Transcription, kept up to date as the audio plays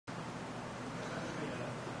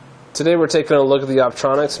Today we're taking a look at the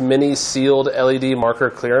Optronics mini sealed LED marker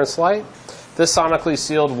clearance light. This sonically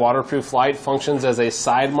sealed waterproof light functions as a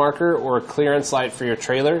side marker or a clearance light for your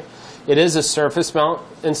trailer. It is a surface mount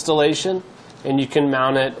installation, and you can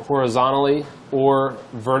mount it horizontally or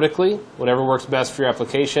vertically, whatever works best for your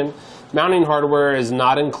application. Mounting hardware is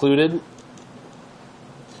not included.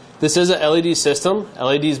 This is a LED system.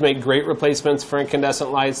 LEDs make great replacements for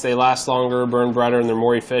incandescent lights. They last longer, burn brighter, and they're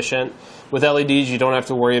more efficient. With LEDs, you don't have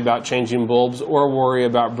to worry about changing bulbs or worry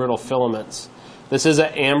about brittle filaments. This is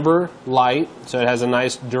an amber light, so it has a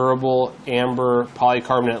nice durable amber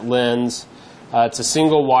polycarbonate lens. It's a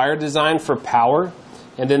single wire design for power,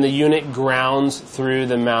 and then the unit grounds through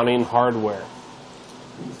the mounting hardware.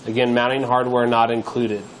 Again, mounting hardware not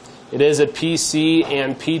included. It is a PC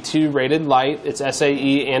and P2 rated light. It's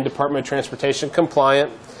SAE and Department of Transportation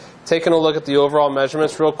compliant. Taking a look at the overall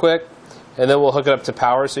measurements real quick, and then we'll hook it up to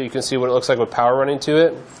power so you can see what it looks like with power running to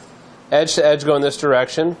it. Edge to edge going this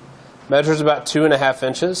direction. Measures about 2.5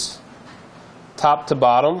 inches. Top to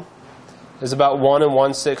bottom is about 1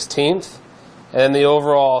 1/16. And the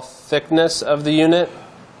overall thickness of the unit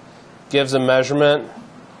gives a measurement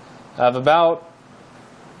of about,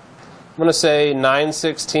 I'm going to say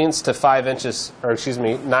 9/16 to 5 inches, or excuse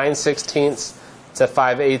me, 9/16 to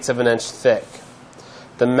 5/8 of an inch thick.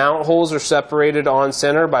 The mount holes are separated on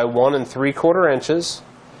center by 1 3/4 inches.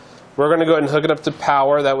 We're going to go ahead and hook it up to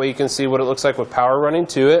power. That way you can see what it looks like with power running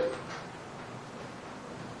to it.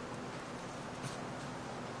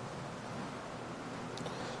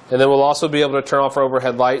 And then we'll also be able to turn off our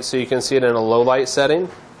overhead light so you can see it in a low light setting.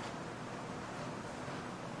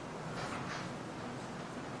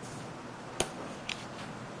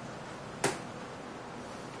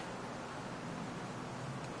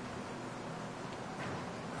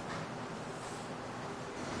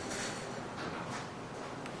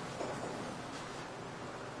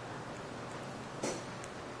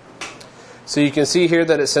 So you can see here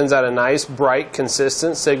that it sends out a nice, bright,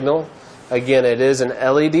 consistent signal. Again, it is an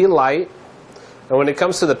LED light. And when it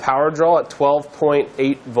comes to the power draw at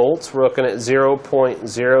 12.8 volts, we're looking at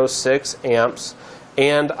 0.06 amps.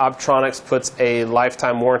 And Optronics puts a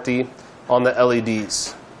lifetime warranty on the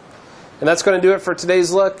LEDs. And that's going to do it for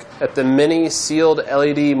today's look at the mini sealed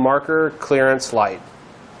LED marker clearance light.